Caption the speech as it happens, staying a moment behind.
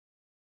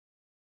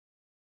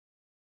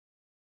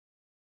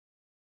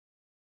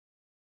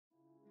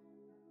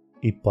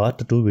ఈ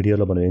పార్ట్ 2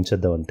 వీడియోలో మనం ఏం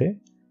చేద్దామంటే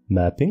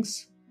మ్యాపింగ్స్,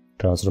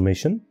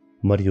 ట్రాన్స్ఫర్మేషన్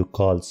మరియు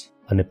కాల్స్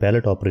అనే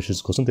ప్యాలెట్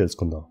ఆపరేషన్స్ కోసం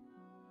తెలుసుకుందాం.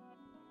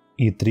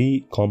 ఈ 3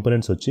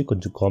 కాంపోనెంట్స్ వచ్చి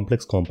కొంచెం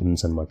కాంప్లెక్స్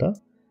కాంపోనెంట్స్ అనమాట.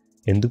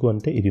 ఎందుకు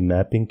అంటే ఇవి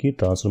మ్యాపింగ్కి,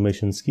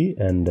 ట్రాన్స్ఫర్మేషన్స్కి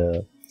అండ్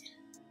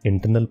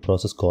ఇంటర్నల్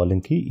ప్రాసెస్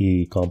కాలింగ్కి ఈ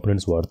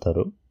కాంపోనెంట్స్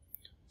వాడతారు.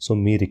 సో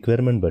మీ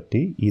రిక్వైర్మెంట్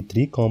బట్టి ఈ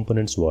 3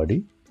 కాంపోనెంట్స్ వాడి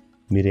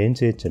మీరు ఏం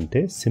చేయొచ్చు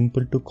అంటే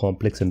సింపుల్ టు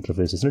కాంప్లెక్స్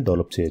ఇంటర్ఫేసెస్ని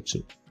డెవలప్ చేయొచ్చు.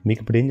 మీకు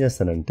ఇప్పుడు ఏం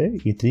చేస్తానంటే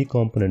ఈ 3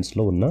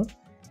 కాంపోనెంట్స్లో ఉన్న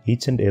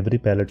each and every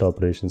palette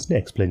ఆపరేషన్స్ని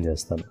explain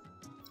చేస్తాను.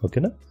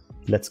 ఓకేనా,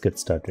 లెట్స్ గెట్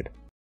స్టార్టెడ్.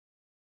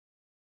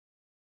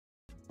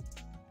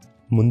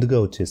 ముందుగా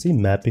వచ్చేసి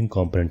మ్యాపింగ్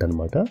కాంపోనెంట్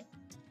అనమాట.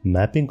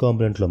 మ్యాపింగ్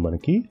కాంపోనెంట్లో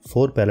మనకి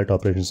 4 ప్యాలెట్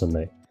ఆపరేషన్స్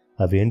ఉన్నాయి.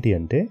 అవి ఏంటి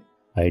అంటే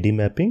ID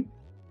mapping,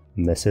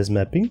 message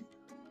mapping,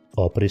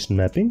 operation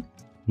mapping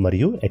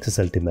మరియు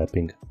ఎక్స్ఎస్ఎల్టీ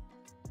మ్యాపింగ్.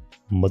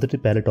 మొదటి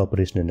ప్యాలెట్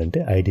ఆపరేషన్ ఏంటంటే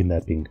ఐడి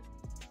మ్యాపింగ్.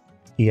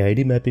 ఈ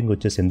ఐడి మ్యాపింగ్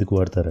వచ్చేసి ఎందుకు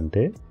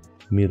వాడతారంటే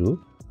మీరు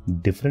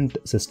డిఫరెంట్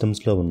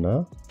సిస్టమ్స్లో ఉన్న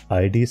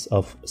ఐడీస్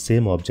ఆఫ్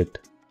సేమ్ ఆబ్జెక్ట్,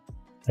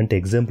 అంటే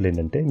ఎగ్జాంపుల్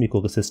ఏంటంటే మీకు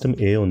ఒక సిస్టమ్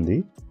ఏ ఉంది,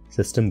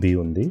 సిస్టమ్ బి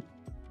ఉంది.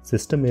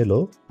 సిస్టమ్ ఏలో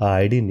ఆ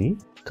ఐడిని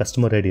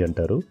కస్టమర్ ఐడి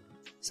అంటారు,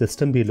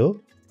 సిస్టమ్ బిలో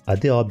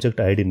అదే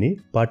ఆబ్జెక్ట్ ఐడిని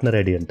పార్ట్నర్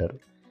ఐడి అంటారు.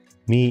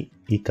 మీ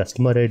ఈ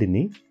కస్టమర్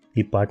ఐడిని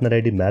ఈ పార్ట్నర్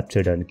ఐడి మ్యాప్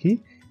చేయడానికి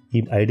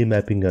ఈ ఐడి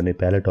మ్యాపింగ్ అనే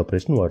ప్యాలెట్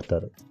ఆపరేషన్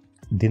వాడతారు.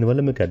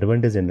 దీనివల్ల మీకు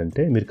అడ్వాంటేజ్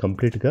ఏంటంటే మీరు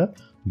కంప్లీట్గా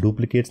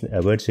డూప్లికేట్స్ని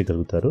అవాయిడ్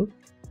చేయగలుగుతారు,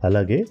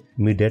 అలాగే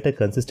మీ డేటా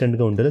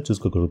కన్సిస్టెంట్గా ఉండేలా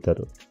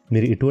చూసుకోగలుగుతారు.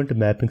 మీరు ఇటువంటి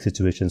మ్యాపింగ్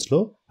సిచ్యువేషన్స్లో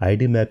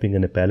ఐడి మ్యాపింగ్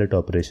అనే ప్యాలెట్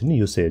ఆపరేషన్ని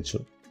యూస్ చేయొచ్చు.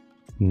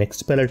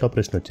 నెక్స్ట్ ప్యాలెట్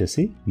ఆపరేషన్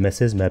వచ్చేసి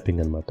మెసేజ్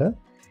మ్యాపింగ్ అనమాట.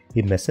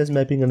 ఈ మెసేజ్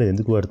మ్యాపింగ్ అనేది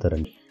ఎందుకు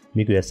వాడతారండి,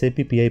 మీకు SAP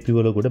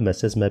PIPOలో కూడా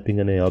మెసేజ్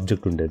మ్యాపింగ్ అనే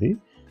ఆబ్జెక్ట్ ఉండేది.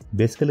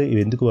 బేసికల్గా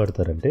ఇవి ఎందుకు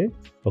వాడతారంటే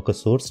ఒక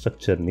సోర్స్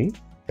స్ట్రక్చర్ని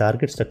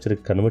టార్గెట్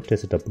స్ట్రక్చర్కి కన్వర్ట్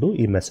చేసేటప్పుడు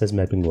ఈ మెసేజ్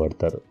మ్యాపింగ్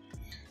వాడతారు.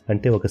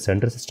 అంటే ఒక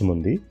సెంటర్ సిస్టమ్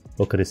ఉంది,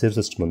 ఒక రిసీవర్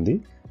సిస్టమ్ ఉంది.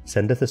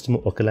 సెంటర్ సిస్టమ్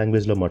ఒక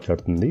లాంగ్వేజ్లో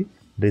మాట్లాడుతుంది,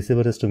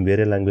 రిసీవర్ సిస్టమ్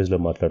వేరే లాంగ్వేజ్లో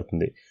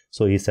మాట్లాడుతుంది.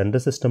 సో ఈ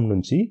సెంటర్ సిస్టమ్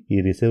నుంచి ఈ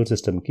రిసీవర్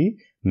సిస్టమ్కి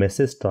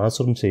మెసేజ్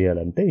ట్రాన్స్ఫర్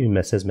చేయాలంటే ఈ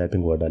మెసేజ్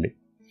మ్యాపింగ్ వాడాలి.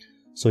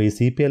 సో ఈ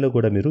CPIలో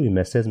కూడా మీరు ఈ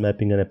మెసేజ్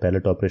మ్యాపింగ్ అనే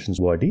ప్యాలెట్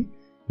ఆపరేషన్స్ వాడి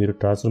మీరు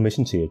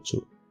ట్రాన్స్ఫర్మేషన్ చేయొచ్చు.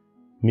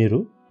 మీరు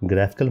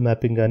గ్రాఫికల్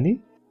మ్యాపింగ్ కానీ,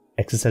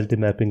 XSLT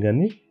మ్యాపింగ్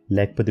కానీ,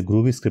 లేకపోతే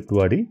గ్రూవీ స్క్రిప్ట్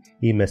వాడి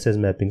ఈ మెసేజ్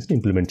మ్యాపింగ్స్ని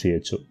ఇంప్లిమెంట్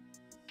చేయొచ్చు.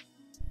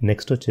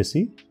 నెక్స్ట్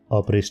వచ్చేసి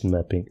ఆపరేషన్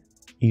మ్యాపింగ్.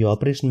 ఈ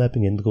ఆపరేషన్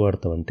మ్యాపింగ్ ఎందుకు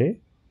వాడతామంటే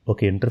ఒక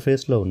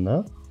ఇంటర్ఫేస్లో ఉన్న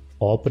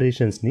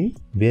ఆపరేషన్స్ని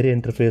వేరే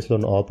ఇంటర్ఫేస్లో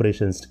ఉన్న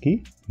ఆపరేషన్స్కి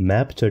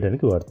మ్యాప్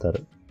చేయడానికి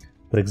వాడతారు.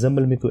 ఫర్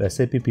ఎగ్జాంపుల్ మీకు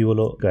SAP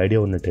POలో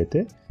ఐడియా ఉన్నట్టయితే,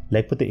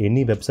 లేకపోతే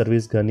ఎనీ వెబ్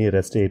సర్వీస్ కానీ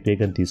REST API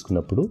కానీ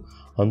తీసుకున్నప్పుడు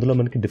అందులో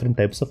మనకి డిఫరెంట్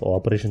టైప్స్ ఆఫ్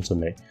ఆపరేషన్స్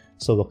ఉన్నాయి.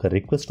 సో ఒక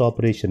రిక్వెస్ట్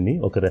ఆపరేషన్ని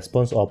ఒక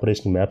రెస్పాన్స్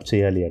ఆపరేషన్ మ్యాప్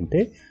చేయాలి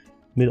అంటే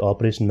మీరు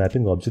ఆపరేషన్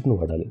మ్యాపింగ్ ఆబ్జెక్ట్ని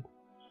వాడాలి.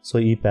 సో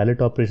ఈ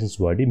ప్యాలెట్ ఆపరేషన్స్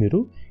వాడి మీరు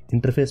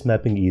ఇంటర్ఫేస్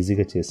మ్యాపింగ్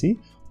ఈజీగా చేసి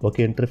ఒక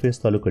ఇంటర్ఫేస్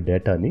తాలూకా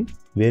డేటాని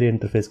వేరే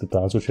ఇంటర్ఫేస్కి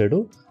ట్రాన్స్ఫర్ చేయడం,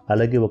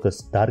 అలాగే ఒక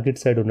టార్గెట్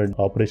సైడ్ ఉన్న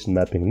ఆపరేషన్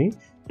మ్యాపింగ్ని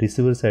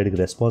రిసీవర్ సైడ్కి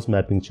రెస్పాన్స్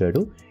మ్యాపింగ్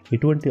చేయడం.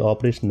 ఇటువంటి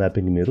ఆపరేషన్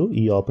మ్యాపింగ్ మీరు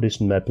ఈ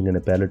ఆపరేషన్ మ్యాపింగ్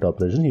అనే ప్యాలెట్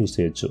ఆపరేషన్ యూస్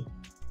చేయొచ్చు.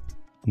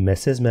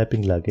 మెసేజ్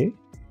మ్యాపింగ్ లాగే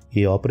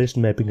ఈ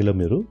ఆపరేషన్ మ్యాపింగ్లో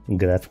మీరు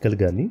గ్రాఫికల్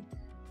కానీ,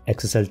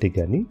 XSLT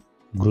కానీ,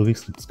 గ్రూవీ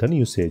స్క్రిప్ట్స్ కానీ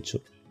యూస్ చేయొచ్చు.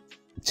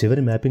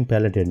 చివరి మ్యాపింగ్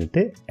ప్యాలెట్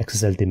ఏంటంటే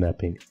XSLT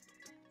మ్యాపింగ్.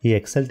 ఈ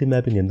XSLT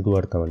మ్యాపింగ్ ఎందుకు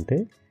వాడతామంటే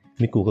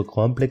మీకు ఒక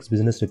కాంప్లెక్స్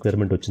బిజినెస్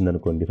రిక్వైర్మెంట్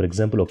వచ్చిందనుకోండి. ఫర్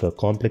ఎగ్జాంపుల్ ఒక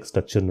కాంప్లెక్స్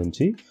స్ట్రక్చర్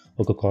నుంచి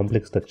ఒక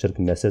కాంప్లెక్స్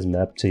స్ట్రక్చర్కి మెసేజ్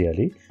మ్యాప్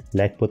చేయాలి,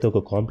 లేకపోతే ఒక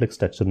కాంప్లెక్స్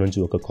స్ట్రక్చర్ నుంచి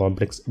ఒక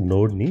కాంప్లెక్స్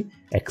నోడ్ని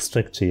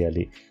ఎక్స్ట్రాక్ట్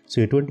చేయాలి. సో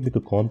ఎటువంటి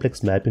మీకు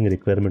కాంప్లెక్స్ మ్యాపింగ్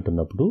రిక్వైర్మెంట్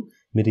ఉన్నప్పుడు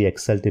మీరు ఈ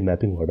XSLT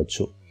మ్యాపింగ్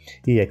వాడచ్చు.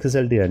 ఈ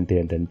XSLT అంటే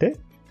ఏంటంటే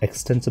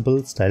extensible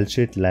style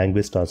sheet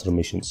language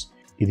transformations.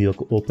 ఇది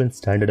ఒక ఓపెన్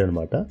స్టాండర్డ్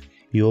అనమాట.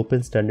 ఈ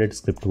ఓపెన్ స్టాండర్డ్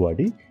స్క్రిప్ట్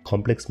వాడి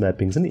కాంప్లెక్స్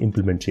మ్యాపింగ్స్ని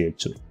ఇంప్లిమెంట్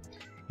చేయొచ్చు.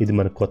 ఇది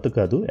మనకు కొత్త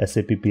కాదు.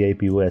 SAP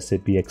PIPO,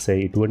 SAP XI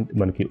ఇటువంటి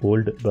మనకి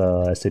ఓల్డ్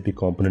SAP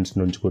కాంపోనెంట్స్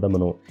నుంచి కూడా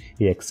మనం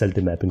ఈ XSLT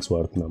మ్యాపింగ్స్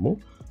వాడుతున్నాము.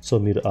 సో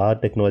మీరు ఆ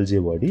టెక్నాలజీ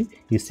వాడి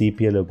ఈ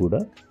CPIలో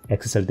కూడా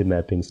XSLT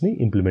మ్యాపింగ్స్ని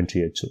ఇంప్లిమెంట్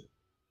చేయొచ్చు.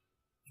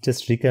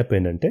 జస్ట్ రీక్యాప్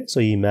ఏంటంటే, సో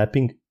ఈ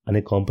మ్యాపింగ్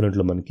అనే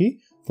కాంపోనెంట్లో మనకి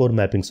 4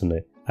 మ్యాపింగ్స్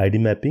ఉన్నాయి. ID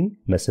mapping,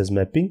 message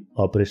mapping,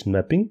 operation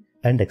mapping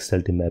and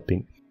XSLT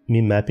mapping. Me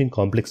mapping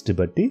complexity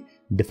బట్టి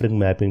డిఫరెంట్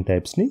మ్యాపింగ్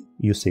టైప్స్ని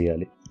యూస్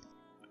చేయాలి.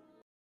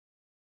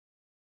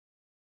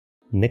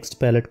 నెక్స్ట్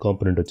ప్యాలెట్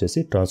కాంపోనెంట్ వచ్చేసి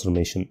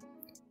ట్రాన్స్ఫర్మేషన్.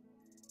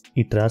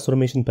 ఈ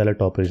ట్రాన్స్ఫర్మేషన్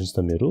ప్యాలెట్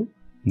ఆపరేషన్స్తో మీరు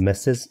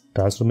మెసేజ్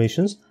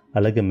ట్రాన్స్ఫర్మేషన్స్,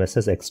 అలాగే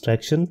message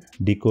extraction,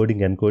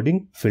 decoding,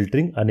 encoding,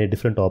 filtering అనే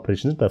డిఫరెంట్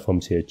ఆపరేషన్స్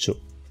పర్ఫామ్ చేయొచ్చు.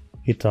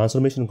 ఈ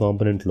transformation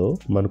కాంపోనెంట్లో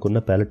మనకున్న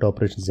ప్యాలెట్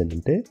ఆపరేషన్స్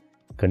ఏంటంటే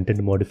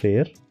content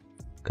modifier,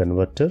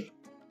 converter,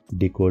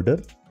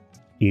 decoder,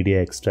 EDI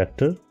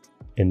extractor,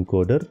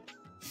 encoder,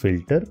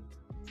 filter,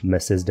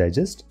 message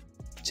digest,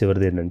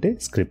 చివరిది ఏంటంటే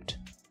స్క్రిప్ట్.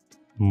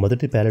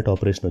 మొదటి ప్యాలెట్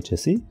ఆపరేషన్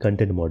వచ్చేసి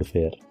కంటెంట్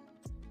మోడిఫైయర్.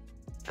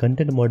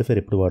 కంటెంట్ మోడిఫైయర్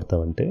ఎప్పుడు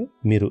వాడతామంటే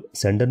మీరు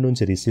సెండర్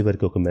నుంచి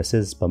రిసీవర్కి ఒక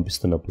మెసేజ్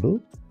పంపిస్తున్నప్పుడు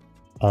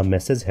ఆ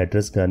మెసేజ్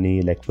అడ్రస్ కానీ,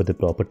 లేకపోతే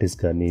ప్రాపర్టీస్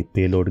కానీ,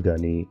 పేలోడ్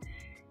కానీ,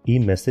 ఈ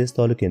మెసేజ్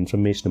తాలూకు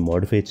ఇన్ఫర్మేషన్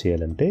మోడిఫై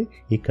చేయాలంటే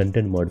ఈ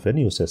కంటెంట్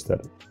మోడిఫైయర్ని యూస్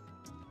చేస్తారు.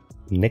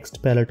 నెక్స్ట్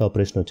ప్యాలెట్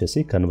ఆపరేషన్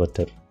వచ్చేసి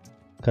కన్వర్టర్.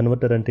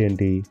 కన్వర్టర్ అంటే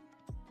ఏంటి,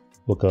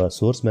 ఒక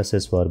సోర్స్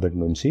మెసేజ్ ఫార్మాట్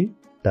నుంచి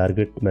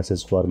టార్గెట్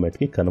మెసేజ్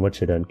ఫార్మాట్కి కన్వర్ట్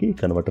చేయడానికి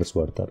కన్వర్టర్స్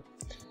వాడతారు.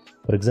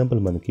 ఫర్ ఎగ్జాంపుల్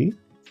మనకి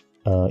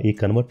ఈ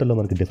కన్వర్టర్లో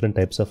మనకి డిఫరెంట్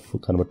టైప్స్ ఆఫ్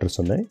కన్వర్టర్స్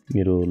ఉన్నాయి.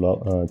 మీరు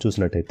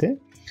చూసినట్టయితే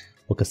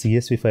ఒక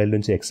CSV ఫైల్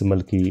నుంచి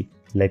XMLకి,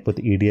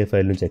 లేకపోతే EDI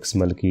ఫైల్ నుంచి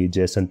XMLకి,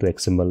 JSON to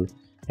XML,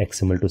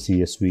 XML to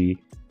CSV,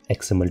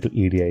 XML to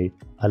EDI,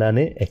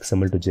 అలానే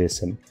XML టు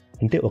JSON.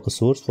 అంటే ఒక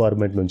సోర్స్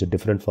ఫార్మాట్ నుంచి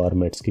డిఫరెంట్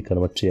ఫార్మాట్స్కి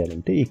కన్వర్ట్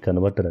చేయాలంటే ఈ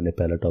కన్వర్టర్ అనే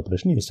ప్యాలెట్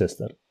ఆపరేషన్ యూస్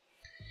చేస్తారు.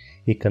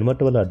 ఈ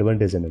కన్వర్టర్ వల్ల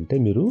అడ్వాంటేజ్ ఏంటంటే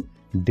మీరు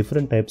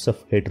different types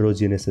of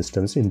heterogeneous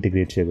systems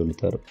integrate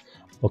చేయగలుగుతారు.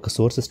 ఒక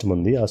సోర్స్ సిస్టమ్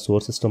ఉంది, ఆ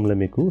సోర్స్ సిస్టంలో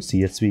మీకు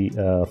CSV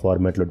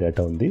ఫార్మాట్లో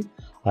డేటా ఉంది,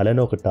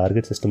 అలానే ఒక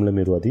టార్గెట్ సిస్టంలో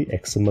మీరు అది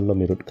XMLలో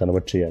మీరు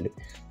కన్వర్ట్ చేయాలి.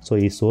 సో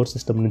ఈ సోర్స్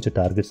సిస్టమ్ నుంచి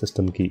టార్గెట్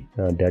సిస్టమ్కి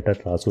డేటా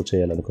ట్రాన్స్ఫర్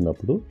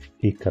చేయాలనుకున్నప్పుడు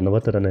ఈ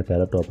కన్వర్టర్ అనే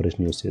ప్యాలెట్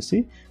ఆపరేషన్ యూస్ చేసి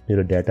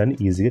మీరు డేటాని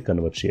ఈజీగా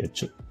కన్వర్ట్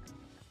చేయొచ్చు.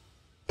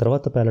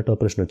 తర్వాత ప్యాలెట్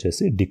ఆపరేషన్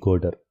వచ్చేసి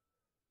డికోడర్.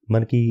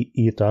 మనకి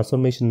ఈ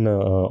ట్రాన్స్ఫర్మేషన్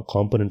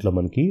కాంపోనెంట్లో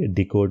మనకి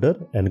డికోడర్,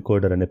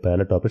 ఎన్కోడర్ అనే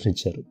ప్యాలెట్ ఆపరేషన్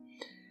ఇచ్చారు.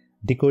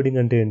 డికోడింగ్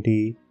అంటే ఏంటి?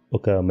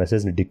 ఒక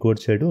మెసేజ్ని డికోడ్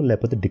చేయడం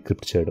లేకపోతే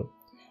డిక్రిప్ట్ చేయడం.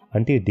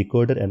 అంటే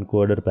decoder,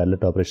 encoder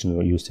palette operation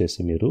use చేసి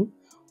మీరు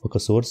ఒక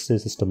సోర్స్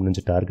సిస్టమ్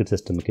నుంచి టార్గెట్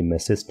సిస్టమ్కి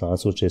మెసేజ్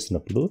ట్రాన్స్ఫర్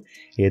చేసినప్పుడు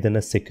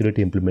ఏదైనా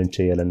సెక్యూరిటీ ఇంప్లిమెంట్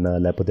చేయాలన్నా,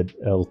 లేకపోతే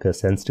ఒక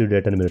సెన్సిటివ్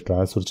డేటాని మీరు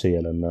ట్రాన్స్ఫర్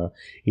చేయాలన్నా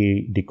ఈ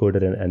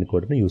డికోడర్ అండ్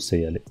ఎన్కోడర్ని యూస్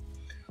చేయాలి.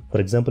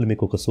 ఫర్ ఎగ్జాంపుల్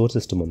మీకు ఒక సోర్స్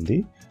సిస్టమ్ ఉంది,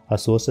 ఆ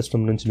సోర్స్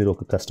సిస్టమ్ నుంచి మీరు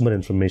ఒక కస్టమర్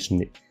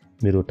ఇన్ఫర్మేషన్ని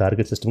మీరు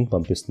టార్గెట్ సిస్టమ్కి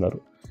పంపిస్తున్నారు.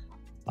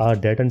 ఆ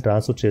డేటాని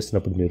ట్రాన్స్ఫర్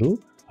చేసినప్పుడు మీరు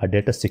ఆ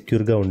డేటా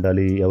సెక్యూర్గా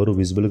ఉండాలి, ఎవరు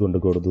విజిబుల్గా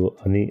ఉండకూడదు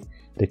అని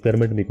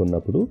రిక్వైర్మెంట్ మీకు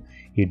ఉన్నప్పుడు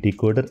ఈ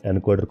డికోడర్,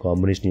 ఎన్కోడర్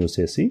కాంబినేషన్ యూస్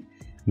చేసి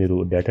మీరు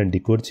డేటాని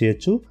డికోడ్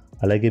చేయొచ్చు,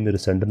 అలాగే మీరు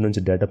సెంటర్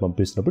నుంచి డేటా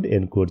పంపిస్తున్నప్పుడు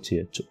ఎన్కోడ్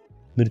చేయొచ్చు.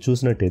 మీరు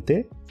చూసినట్టయితే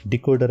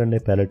డికోడర్ అనే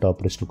ప్యాలెట్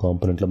ఆపరేషన్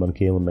కాంపోనెంట్లో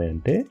మనకి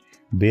ఏమున్నాయంటే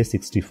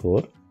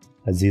base64,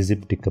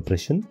 gzip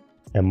decompression,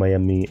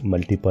 MIME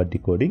multipart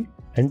decoding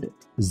and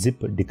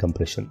zip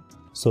decompression.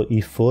 So ఈ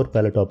 4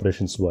 ప్యాలెట్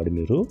ఆపరేషన్స్ వాడి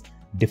మీరు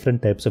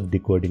different types of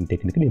decoding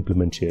టెక్నిక్ని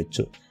implement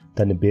చేయొచ్చు.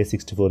 దాన్ని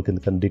base64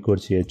 కింద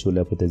డికోడ్ చేయొచ్చు,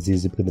 లేకపోతే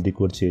gzip కింద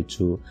డికోడ్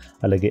చేయొచ్చు,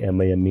 అలాగే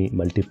MIME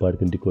మల్టీపార్ట్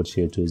కింద డికోడ్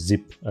చేయొచ్చు,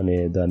 జిప్ అనే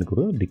దాన్ని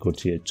కూడా డికోడ్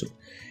చేయొచ్చు.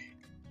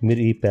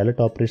 మీరు ఈ ప్యాలెట్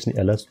ఆపరేషన్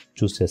ఎలా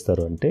చూస్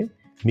చేస్తారు అంటే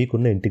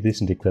మీకున్న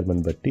ఇంటిగ్రేషన్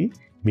రిక్వైర్మెంట్ బట్టి,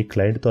 మీ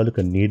క్లయింట్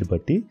తాలూకా నీడ్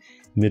బట్టి,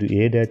 మీరు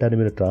ఏ డేటాని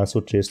మీరు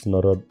ట్రాన్స్ఫర్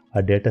చేస్తున్నారో ఆ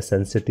డేటా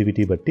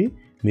సెన్సిటివిటీ బట్టి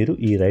మీరు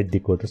ఈ రైట్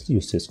డికోడర్స్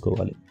యూస్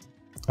చేసుకోవాలి.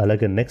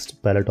 అలాగే నెక్స్ట్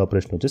ప్యాలెట్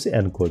ఆపరేషన్ వచ్చేసి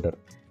ఎన్కోడర్.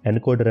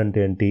 ఎన్కోడర్ అంటే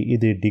ఏంటి?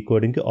 ఇది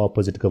డికోడింగ్కి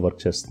ఆపోజిట్గా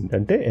వర్క్ చేస్తుంది.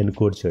 అంటే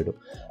ఎన్కోడ్ చేయడం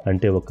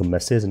అంటే ఒక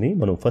మెసేజ్ని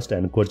మనం ఫస్ట్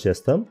ఎన్కోడ్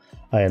చేస్తాం,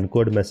 ఆ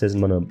ఎన్కోడ్ మెసేజ్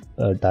మనం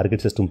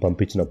టార్గెట్ సిస్టమ్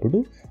పంపించినప్పుడు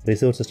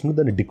రిసీవర్ సిస్టమ్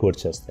దాన్ని డికోడ్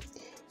చేస్తాం.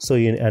 సో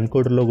ఈ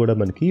ఎన్కోడర్లో కూడా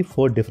మనకి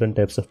 4 different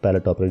types of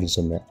palette operations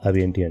ఉన్నాయి. అవి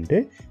ఏంటి అంటే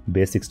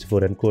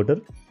base64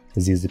 encoder,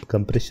 gzip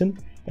compression,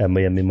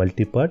 MIME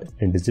multipart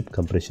and zip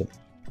compression.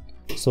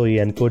 So ఈ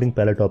ఎన్కోడింగ్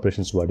ప్యాలెట్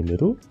ఆపరేషన్స్ వాడి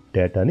మీరు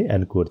డేటాని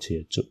ఎన్కోడ్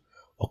చేయొచ్చు.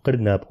 ఒక్కటి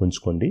జ్ఞాపకం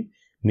ఉంచుకోండి,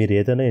 మీరు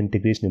ఏదైనా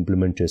ఇంటిగ్రేషన్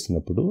ఇంప్లిమెంట్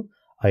చేస్తున్నప్పుడు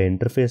ఆ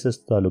ఇంటర్ఫేసెస్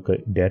తాలూకా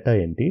డేటా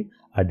ఏంటి,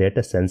 ఆ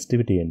డేటా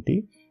సెన్సిటివిటీ ఏంటి,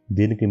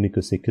 దీనికి మీకు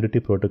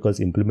సెక్యూరిటీ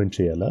ప్రోటోకాల్స్ ఇంప్లిమెంట్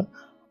చేయాలా,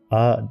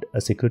 ఆ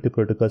సెక్యూరిటీ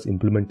ప్రోటోకాల్స్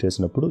ఇంప్లిమెంట్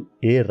చేసినప్పుడు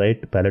ఏ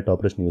రైట్ ప్యాలెట్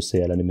ఆపరేషన్ యూస్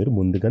చేయాలని మీరు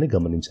ముందుగానే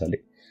గమనించాలి.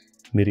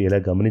 మీరు ఇలా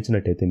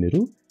గమనించినట్టయితే మీరు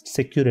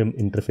సెక్యూర్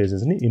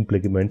ఇంటర్ఫేసెస్ని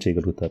ఇంప్లిమెంట్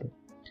చేయగలుగుతారు.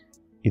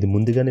 ఇది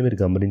ముందుగానే మీరు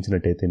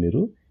గమనించినట్టయితే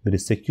మీరు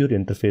సెక్యూర్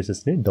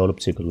ఇంటర్ఫేసెస్ని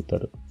డెవలప్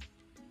చేయగలుగుతారు.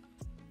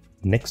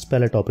 నెక్స్ట్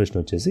ప్యాలెట్ ఆపరేషన్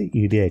వచ్చేసి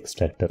EDI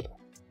extractor.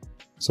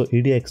 So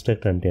EDI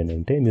extractor అంటే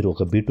ఏంటంటే మీరు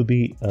ఒక B2B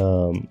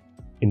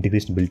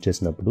ఇంటిగ్రేషన్ బిల్డ్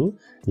చేసినప్పుడు,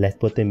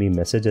 లేకపోతే మీ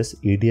మెసేజెస్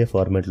EDI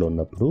ఫార్మాట్లో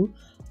ఉన్నప్పుడు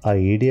ఆ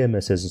EDI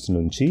మెసేజెస్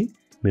నుంచి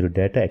మీరు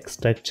డేటా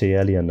ఎక్స్ట్రాక్ట్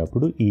చేయాలి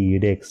అన్నప్పుడు ఈ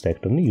EDI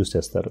ఎక్స్ట్రాక్టర్ని యూస్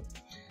చేస్తారు.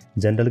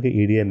 జనరల్గా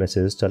EDI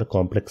మెసేజెస్ చాలా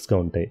కాంప్లెక్స్గా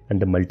ఉంటాయి,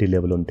 అంటే మల్టీ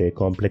లెవెల్ ఉంటాయి,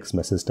 కాంప్లెక్స్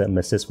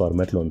మెసేజ్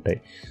ఫార్మాట్లో ఉంటాయి.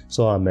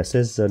 సో ఆ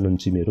మెసేజ్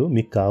నుంచి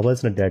మీకు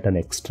కావాల్సిన డేటాని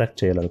ఎక్స్ట్రాక్ట్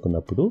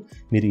చేయాలనుకున్నప్పుడు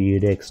మీరు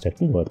EDI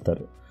ఎక్స్ట్రాక్ట్ని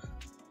వాడతారు.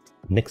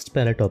 నెక్స్ట్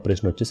ప్యాలెట్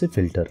ఆపరేషన్ వచ్చేసి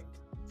ఫిల్టర్.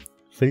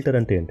 ఫిల్టర్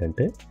అంటే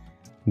ఏంటంటే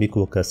మీకు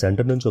ఒక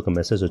సెంటర్ నుంచి ఒక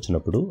మెసేజ్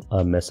వచ్చినప్పుడు ఆ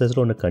మెసేజ్లో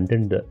ఉన్న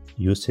కంటెంట్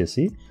యూస్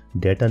చేసి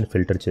డేటాని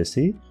ఫిల్టర్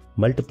చేసి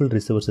మల్టిపుల్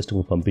రిసీవర్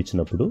సిస్టమ్కి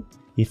పంపించినప్పుడు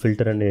ఈ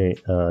ఫిల్టర్ అనే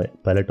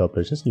ప్యాలెట్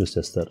ఆపరేషన్స్ యూస్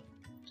చేస్తారు.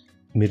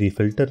 మీరు ఈ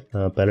ఫిల్టర్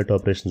ప్యాలెట్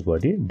ఆపరేషన్స్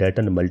వాడి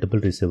డేటాని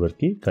మల్టిపుల్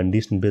రిసీవర్కి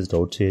కండిషన్ బేస్డ్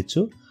అవుట్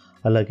చేయొచ్చు.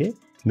 అలాగే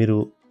మీరు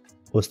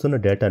వస్తున్న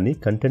డేటాని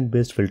కంటెంట్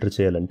బేస్డ్ ఫిల్టర్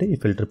చేయాలంటే ఈ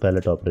ఫిల్టర్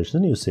ప్యాలెట్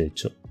ఆపరేషన్ యూస్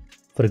చేయొచ్చు.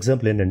 ఫర్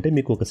ఎగ్జాంపుల్ ఏంటంటే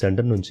మీకు ఒక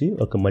సెంటర్ నుంచి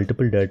ఒక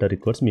మల్టిపుల్ డేటా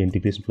రికార్డ్స్ మీ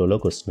ఇంటిగ్రేషన్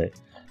ఫ్లోలోకి వస్తున్నాయి.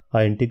 ఆ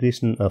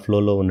ఇంటిగ్రేషన్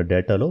ఫ్లోలో ఉన్న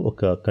డేటాలో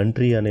ఒక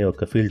కంట్రీ అనే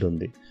ఒక ఫీల్డ్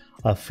ఉంది.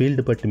 ఆ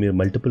ఫీల్డ్ బట్టి మీరు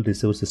మల్టిపుల్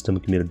రిసీవర్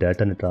సిస్టమ్కి మీరు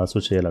డేటాని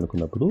ట్రాన్స్ఫర్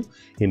చేయాలనుకున్నప్పుడు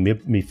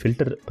మీ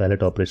ఫిల్టర్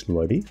ప్యాలెట్ ఆపరేషన్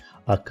వాడి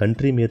ఆ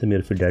కంట్రీ మీద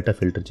మీరు డేటా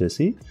ఫిల్టర్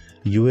చేసి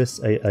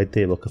USA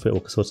అయితే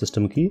ఒక సోర్స్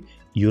సిస్టమ్కి,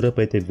 యూరోప్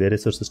అయితే వేరే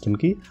సోర్స్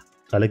సిస్టమ్కి,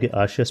 అలాగే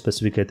ఆసియా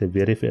స్పెసిఫిక్ అయితే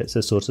వేరే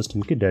సోర్స్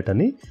సిస్టమ్కి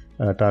డేటాని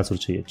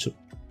ట్రాన్స్ఫర్ చేయొచ్చు.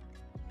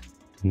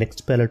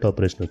 నెక్స్ట్ ప్యాలెట్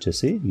ఆపరేషన్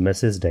వచ్చేసి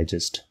మెసేజ్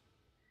డైజెస్ట్.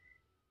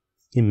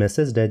 ఈ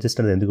మెసేజ్ డైజెస్ట్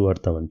అనేది ఎందుకు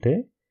వాడతామంటే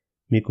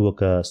మీకు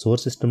ఒక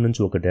సోర్స్ సిస్టమ్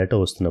నుంచి ఒక డేటా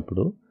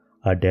వస్తున్నప్పుడు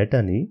ఆ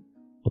డేటాని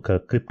ఒక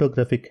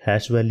క్రిప్టోగ్రాఫిక్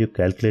హ్యాష్ వాల్యూ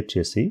క్యాల్కులేట్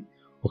చేసి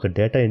ఒక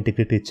డేటా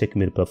ఇంటిగ్రిటీ చెక్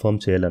మీరు పర్ఫామ్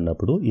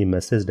చేయాలన్నప్పుడు ఈ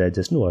మెసేజ్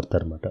డైజెస్ట్ని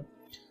వాడతారన్నమాట.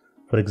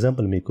 ఫర్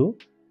ఎగ్జాంపుల్ మీకు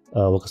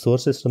ఒక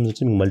సోర్స్ సిస్టమ్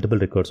నుంచి మీకు మల్టిపుల్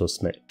రికార్డ్స్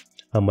వస్తున్నాయి.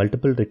 ఆ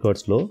మల్టిపుల్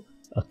రికార్డ్స్లో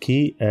ఆ కీ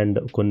అండ్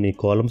కొన్ని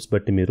కాలమ్స్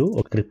బట్టి మీరు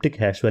ఒక క్రిప్టిక్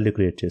హ్యాష్ వాల్యూ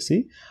క్రియేట్ చేసి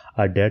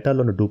ఆ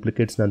డేటాలో ఉన్న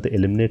డూప్లికేట్స్ని అంతా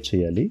ఎలిమినేట్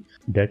చేయాలి,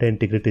 డేటా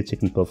ఇంటిగ్రిటీ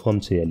చెక్ని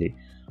పర్ఫామ్ చేయాలి.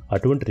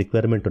 అటువంటి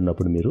రిక్వైర్మెంట్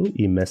ఉన్నప్పుడు మీరు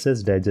ఈ మెసేజ్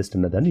డైజెస్ట్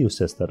అన్న దాన్ని యూస్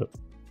చేస్తారు.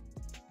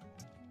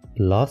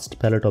 లాస్ట్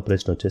ప్యాలెట్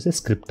ఆపరేషన్ వచ్చేసి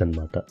స్క్రిప్ట్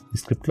అనమాట. ఈ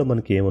స్క్రిప్ట్లో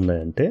మనకి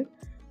ఏమున్నాయంటే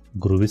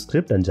groovy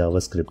script and Java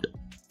script.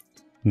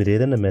 మీరు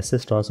ఏదైనా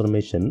మెసేజ్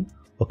ట్రాన్స్ఫర్మేషన్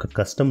ఒక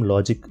కస్టమ్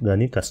లాజిక్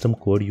కానీ కస్టమ్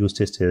కోడ్ యూస్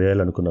చేసి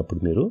చేయాలనుకున్నప్పుడు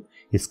మీరు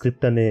ఈ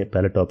స్క్రిప్ట్ అనే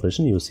ప్యాలెట్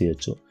ఆపరేషన్ యూస్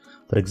చేయొచ్చు.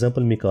 ఫర్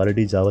ఎగ్జాంపుల్ మీకు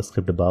ఆల్రెడీ జావా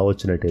స్క్రిప్ట్ బాగా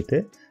వచ్చినట్టయితే,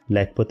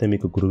 లేకపోతే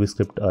మీకు గ్రూవీ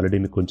స్క్రిప్ట్ ఆల్రెడీ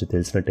మీకు కొంచెం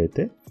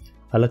తెలిసినట్టయితే,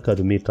 అలా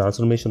కాదు మీ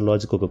ట్రాన్స్ఫర్మేషన్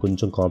లాజిక్ ఒక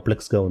కొంచెం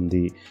కాంప్లెక్స్గా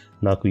ఉంది,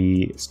 నాకు ఈ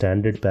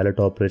స్టాండర్డ్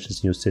ప్యాలెట్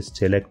ఆపరేషన్స్ యూస్ చేసి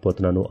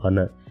చేయలేకపోతున్నాను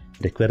అన్న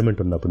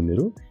రిక్వైర్మెంట్ ఉన్నప్పుడు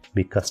మీరు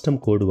మీ కస్టమ్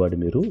కోడ్ వాడి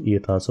మీరు ఈ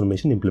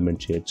ట్రాన్స్ఫర్మేషన్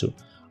ఇంప్లిమెంట్ చేయొచ్చు.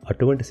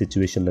 అటువంటి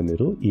సిచ్యువేషన్లో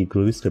మీరు ఈ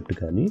గ్రూవీ స్క్రిప్ట్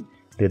కానీ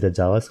లేదా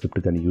జావా స్క్రిప్ట్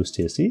కానీ యూస్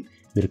చేసి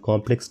మీరు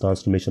కాంప్లెక్స్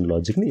ట్రాన్స్ఫర్మేషన్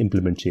లాజిక్ని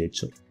ఇంప్లిమెంట్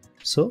చేయొచ్చు.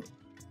 సో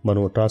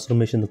మనం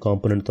ట్రాన్స్ఫర్మేషన్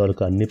కాంపోనెంట్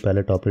తాలూకు అన్ని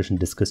ప్యాలెట్ ఆపరేషన్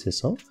డిస్కస్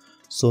చేసాం.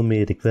 సో మీ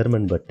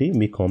రిక్వైర్మెంట్ బట్టి,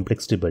 మీ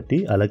కాంప్లెక్సిటీ బట్టి,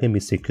 అలాగే మీ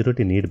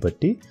సెక్యూరిటీ నీడ్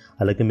బట్టి,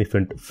 అలాగే మీ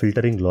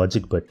ఫిల్టరింగ్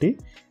లాజిక్ బట్టి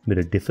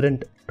మీరు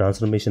different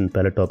transformation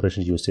palette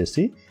operation use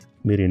చేసి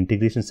మీరు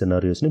ఇంటిగ్రేషన్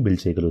సినారియోస్ని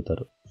బిల్డ్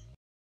చేయగలుగుతారు.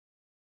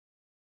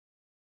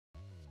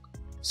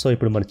 సో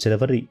ఇప్పుడు మన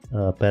చివరి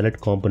ప్యాలెట్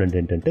కాంపోనెంట్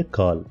ఏంటంటే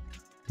కాల్.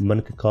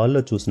 మనకి కాల్లో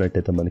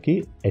చూసినట్టయితే మనకి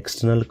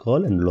external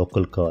call and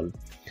local call.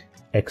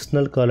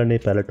 External call అనే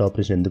ప్యాలెట్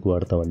ఆపరేషన్ ఎందుకు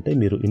వాడతామంటే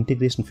మీరు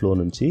ఇంటిగ్రేషన్ ఫ్లో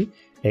నుంచి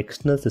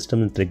ఎక్స్టర్నల్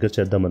సిస్టమ్ని ట్రిగ్గర్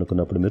చేద్దాం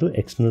అనుకున్నప్పుడు మీరు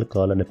ఎక్స్టర్నల్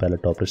కాల్ అనే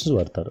ప్యాలెట్ ఆపరేషన్స్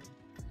వాడతారు.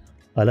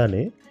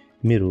 అలానే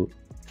మీరు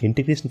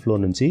ఇంటిగ్రేషన్ ఫ్లో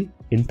నుంచి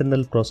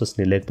ఇంటర్నల్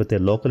ప్రాసెస్ని లేకపోతే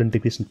లోకల్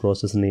ఇంటిగ్రేషన్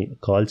ప్రాసెస్ని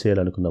కాల్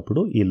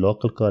చేయాలనుకున్నప్పుడు ఈ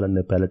లోకల్ కాల్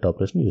అనే ప్యాలెట్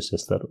ఆపరేషన్ యూస్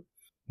చేస్తారు.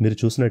 మీరు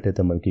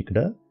చూసినట్టయితే మనకి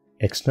ఇక్కడ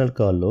ఎక్స్టర్నల్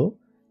కాల్లో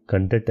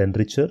content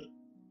ఎన్రిచర్,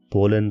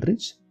 pole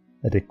enrich,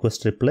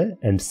 request reply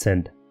and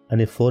send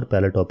అనే 4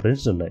 ప్యాలెట్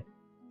ఆపరేషన్స్ ఉన్నాయి.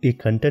 ఈ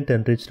కంటెంట్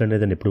ఎన్రిచర్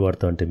అనేది ఎప్పుడు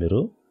వాడతామంటే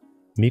మీరు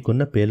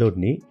మీకున్న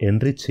పేలోడ్ని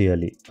ఎన్రిచ్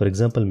చేయాలి. ఫర్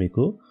ఎగ్జాంపుల్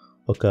మీకు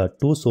ఒక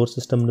 2 సోర్స్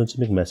సిస్టమ్ నుంచి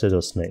మీకు మెసేజ్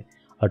వస్తున్నాయి.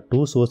 ఆ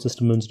 2 సోర్స్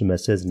సిస్టమ్ నుంచి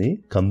మెసేజ్ని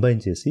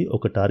కంబైన్ చేసి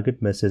ఒక టార్గెట్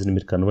మెసేజ్ని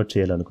మీరు కన్వర్ట్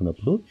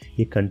చేయాలనుకున్నప్పుడు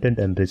ఈ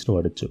కంటెంట్ ఎన్రిచ్ని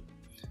వాడచ్చు.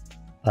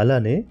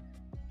 అలానే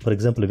ఫర్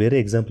ఎగ్జాంపుల్ వేరే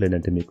ఎగ్జాంపుల్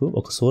ఏంటంటే మీకు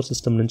ఒక సోర్స్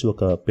సిస్టమ్ నుంచి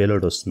ఒక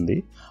పేలోడ్ వస్తుంది.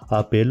 ఆ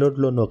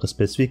పేలోడ్లో ఉన్న ఒక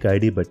స్పెసిఫిక్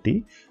ఐడి బట్టి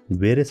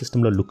వేరే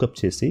సిస్టంలో లుకప్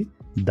చేసి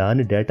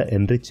దాని డేటా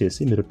ఎన్రిచ్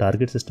చేసి మీరు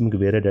టార్గెట్ సిస్టమ్కి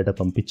వేరే డేటా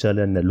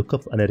పంపించాలి అనే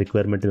లుకప్ అనే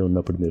రిక్వైర్మెంట్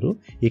ఉన్నప్పుడు మీరు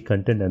ఈ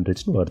కంటెంట్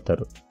ఎన్రిచ్ని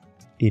వాడతారు.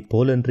 ఈ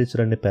పోల్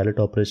ఎన్రిచర్ అనే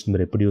ప్యాలెట్ ఆపరేషన్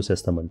మీరు ఎప్పుడు యూస్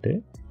చేస్తామంటే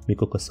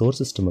మీకు ఒక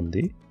సోర్స్ సిస్టమ్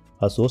ఉంది.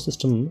 ఆ సోర్స్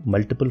సిస్టమ్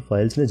మల్టిపుల్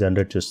ఫైల్స్ని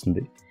జనరేట్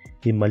చేస్తుంది.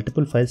 ఈ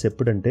మల్టిపుల్ ఫైల్స్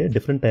ఎప్పుడంటే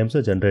డిఫరెంట్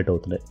టైమ్స్లో జనరేట్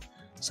అవుతున్నాయి.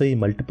 సో ఈ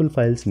మల్టిపుల్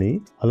ఫైల్స్ని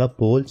అలా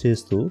పోల్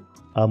చేస్తూ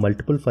ఆ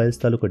మల్టిపుల్ ఫైల్స్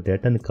తాలూకు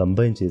డేటాని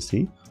కంబైన్ చేసి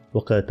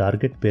ఒక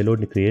టార్గెట్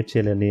పేలోడ్ని క్రియేట్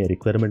చేయాలనే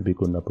రిక్వైర్మెంట్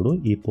మీకు ఉన్నప్పుడు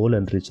ఈ పోల్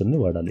ఎన్రిచర్ని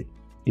వాడాలి.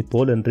 ఈ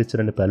పోల్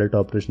ఎన్రిచర్ అనే ప్యాలెట్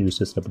ఆపరేషన్ యూస్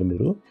చేసినప్పుడు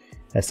మీరు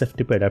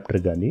ఎస్ఎఫ్టీపీ అడాప్టర్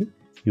కానీ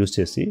యూస్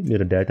చేసి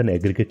మీరు డేటాని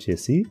అగ్రిగేట్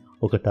చేసి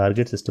ఒక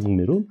టార్గెట్ సిస్టమ్కి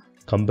మీరు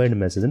కంబైన్డ్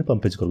మెసేజ్ని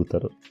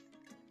పంపించగలుగుతారు.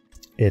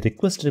 ఏ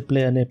రిక్వెస్ట్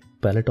రిప్లై అనే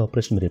ప్యాలెట్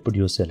ఆపరేషన్ మీరు ఎప్పుడు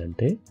యూస్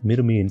చేయాలంటే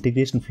మీరు మీ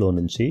ఇంటిగ్రేషన్ ఫ్లో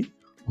నుంచి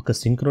ఒక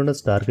సింక్రోనస్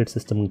టార్గెట్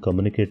సిస్టమ్ని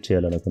కమ్యూనికేట్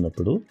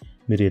చేయాలనుకున్నప్పుడు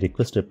మీరు ఈ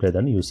రిక్వెస్ట్ రిప్లై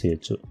దాన్ని యూస్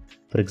చేయొచ్చు.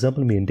 ఫర్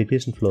ఎగ్జాంపుల్ మీ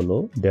ఇంటిగ్రేషన్ ఫ్లోలో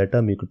డేటా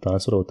మీకు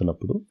ట్రాన్స్ఫర్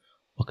అవుతున్నప్పుడు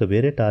ఒక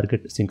వేరే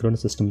టార్గెట్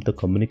సింక్రోనస్ సిస్టమ్తో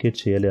కమ్యూనికేట్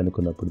చేయాలి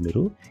అనుకున్నప్పుడు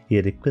మీరు ఈ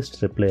రిక్వెస్ట్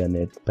రిప్లై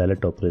అనే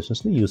ప్యాలెట్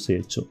ఆపరేషన్స్ని యూస్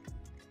చేయొచ్చు.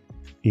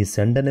 ఈ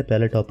సెండ్ అనే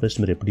ప్యాలెట్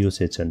ఆపరేషన్ మీరు ఎప్పుడు యూస్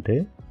చేయొచ్చు అంటే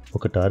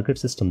ఒక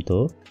టార్గెట్ సిస్టమ్తో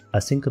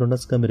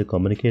అసింక్రోనస్గా మీరు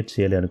కమ్యూనికేట్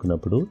చేయాలి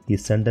అనుకున్నప్పుడు ఈ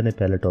సెండ్ అనే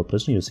ప్యాలెట్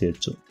ఆపరేషన్ యూస్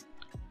చేయొచ్చు.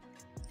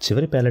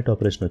 చివరి ప్యాలెట్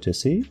ఆపరేషన్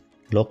వచ్చేసి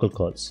లోకల్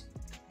కాల్స్.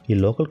 ఈ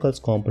లోకల్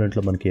కాల్స్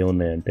కాంపోనెంట్లో మనకి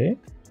ఏమున్నాయంటే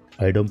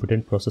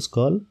identified process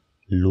call,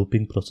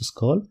 looping process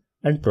call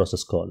and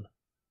process call.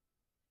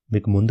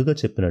 మీకు ముందుగా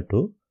చెప్పినట్టు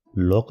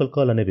లోకల్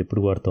కాల్ అనేవి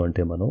ఎప్పుడు వాడతాం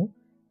అంటే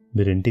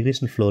మీరు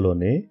ఇంటిగ్రేషన్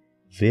ఫ్లోలోనే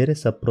వేరే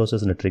సబ్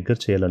ప్రాసెస్ని ట్రిగ్గర్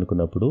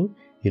చేయాలనుకున్నప్పుడు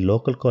ఈ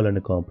లోకల్ కాల్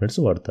అనే కాంపోనెంట్స్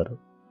వాడతారు.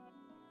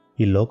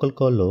 ఈ లోకల్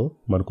కాల్లో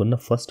మనకున్న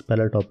ఫస్ట్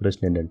ప్యాలెట్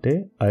ఆపరేషన్ ఏంటంటే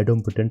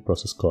ఐడెంటిఫైడ్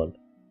ప్రాసెస్ కాల్.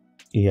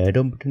 ఈ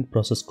identified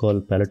process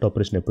call palette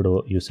operation ఎప్పుడు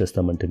యూస్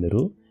చేస్తామంటే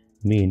మీరు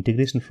మీ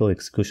ఇంటిగ్రేషన్ ఫ్లో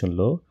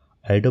ఎగ్జిక్యూషన్లో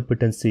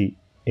ఐడెంటిఫైడెన్సీ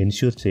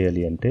ఎన్ష్యూర్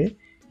చేయాలి అంటే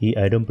ఈ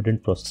identified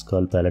process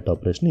call palette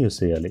operation use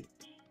చేయాలి.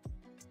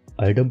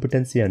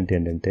 ఐడెంటిఫైడెన్సీ అంటే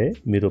ఏంటంటే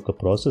మీరు ఒక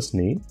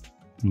ప్రాసెస్ని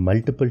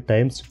మల్టిపుల్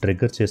టైమ్స్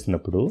ట్రిగ్గర్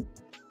చేసినప్పుడు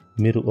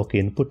మీరు ఒక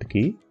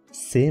ఇన్పుట్కి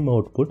సేమ్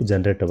అవుట్పుట్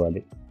జనరేట్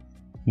అవ్వాలి.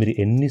 మీరు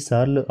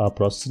ఎన్నిసార్లు ఆ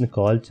ప్రాసెస్ని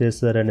కాల్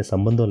చేశారనే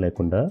సంబంధం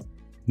లేకుండా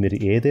మీరు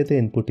ఏదైతే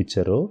ఇన్పుట్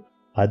ఇచ్చారో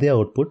అదే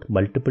అవుట్పుట్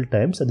మల్టిపుల్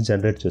టైమ్స్ అది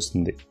జనరేట్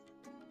చేస్తుంది.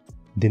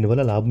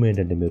 దీనివల్ల లాభం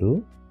ఏంటంటే మీరు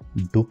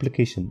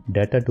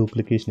డేటా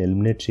డూప్లికేషన్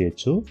ఎలిమినేట్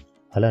చేయొచ్చు.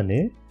 అలానే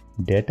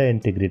డేటా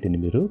ఇంటిగ్రిటీని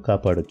మీరు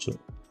కాపాడొచ్చు.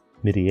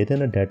 మీరు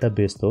ఏదైనా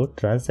డేటాబేస్తో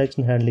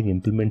ట్రాన్సాక్షన్ హ్యాండ్లింగ్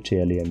ఇంప్లిమెంట్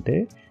చేయాలి అంటే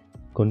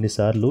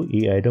కొన్నిసార్లు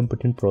ఈ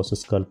identified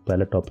process call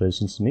palette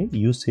ఆపరేషన్స్ని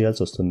use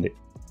చేయాల్సి వస్తుంది.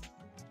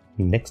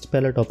 నెక్స్ట్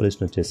ప్యాలెట్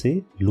ఆపరేషన్ వచ్చేసి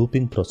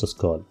looping process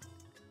call.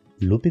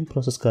 Looping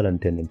process call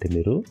అంటే ఏంటంటే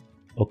మీరు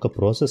ఒక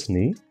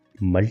ప్రాసెస్ని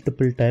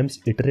మల్టిపుల్ టైమ్స్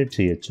ఇటరేట్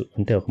చేయొచ్చు,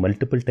 అంటే ఒక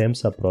మల్టిపుల్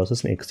టైమ్స్ ఆ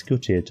ప్రాసెస్ని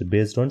ఎగ్జిక్యూట్ చేయొచ్చు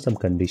based on some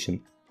condition.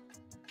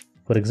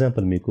 For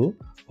example, మీకు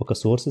ఒక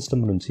సోర్స్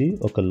సిస్టమ్ నుంచి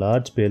ఒక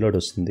లార్జ్ పేలోడ్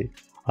వస్తుంది.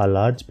 ఆ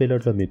లార్జ్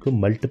పేలోడ్లో మీకు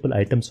మల్టిపుల్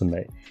ఐటమ్స్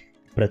ఉన్నాయి.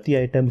 ప్రతి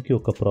ఐటమ్కి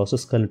ఒక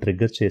ప్రాసెస్ కాల్ని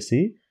ట్రిగ్గర్ చేసి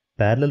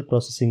ప్యారలల్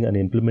ప్రాసెసింగ్ అని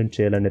ఇంప్లిమెంట్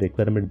చేయాలనే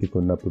రిక్వైర్మెంట్ మీకు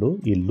ఉన్నప్పుడు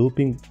ఈ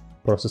లూపింగ్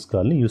ప్రాసెస్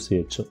కాల్ని యూస్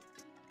చేయొచ్చు.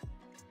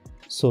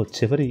 సో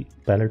చివరి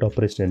ప్యాలెట్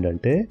ఆపరేషన్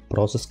ఏంటంటే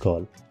ప్రాసెస్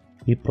కాల్.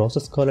 ఈ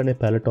ప్రాసెస్ కాల్ అనే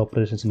ప్యాలెట్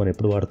ఆపరేషన్స్ మనం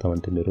ఎప్పుడు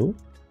వాడతామంటే, మీరు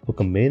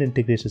ఒక మెయిన్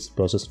ఇంటిగ్రేషన్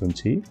ప్రాసెస్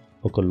నుంచి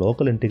ఒక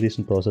లోకల్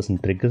ఇంటిగ్రేషన్ ప్రాసెస్ని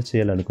ట్రిగ్గర్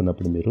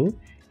చేయాలనుకున్నప్పుడు మీరు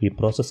ఈ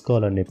ప్రాసెస్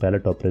కాల్ అనే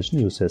ప్యాలెట్ ఆపరేషన్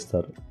యూస్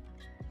చేస్తారు.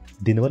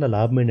 దీనివల్ల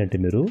లాభం ఏంటంటే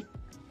మీరు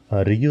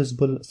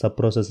రీయూజబుల్ సబ్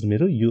ప్రాసెస్ని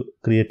మీరు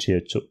క్రియేట్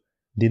చేయొచ్చు.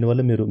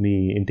 దీనివల్ల మీరు మీ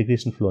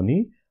ఇంటిగ్రేషన్ ఫ్లోని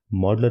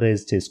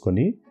మాడ్యులరైజ్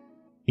చేసుకొని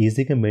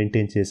ఈజీగా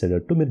మెయింటైన్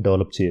చేసేటట్టు మీరు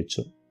డెవలప్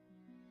చేయొచ్చు.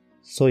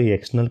 సో ఈ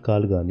ఎక్స్టర్నల్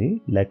కాల్ కానీ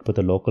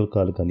లేకపోతే లోకల్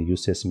కాల్ కానీ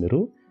యూస్ చేసి మీరు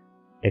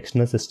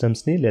ఎక్స్టర్నల్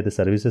సిస్టమ్స్ని లేదా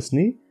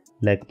సర్వీసెస్ని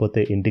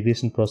లేకపోతే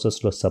ఇంటిగ్రేషన్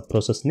ప్రాసెస్లో సబ్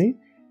ప్రాసెస్ని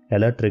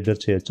ఎలా ట్రిగ్గర్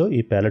చేయొచ్చో ఈ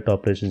ప్యాలెట్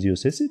ఆపరేషన్స్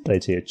యూస్ చేసి ట్రై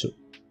చేయొచ్చు.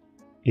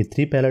 ఈ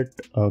 3 ప్యాలెట్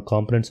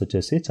కాంపోనెంట్స్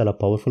వచ్చేసి చాలా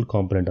పవర్ఫుల్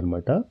కాంపోనెంట్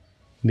అనమాట.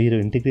 మీరు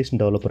ఇంటిగ్రేషన్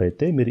డెవలపర్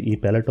అయితే మీరు ఈ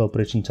ప్యాలెట్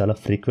ఆపరేషన్ చాలా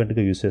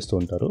ఫ్రీక్వెంట్గా యూస్ చేస్తూ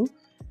ఉంటారు.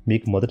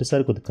 మీకు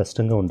మొదటిసారి కొద్దిగా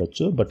కష్టంగా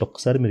ఉండొచ్చు, బట్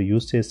ఒక్కసారి మీరు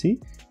యూస్ చేసి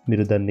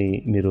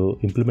మీరు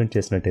ఇంప్లిమెంట్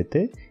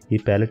చేసినట్టయితే ఈ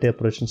ప్యాలెట్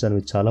ఆపరేషన్స్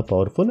అనేవి చాలా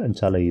పవర్ఫుల్ అండ్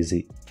చాలా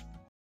ఈజీ.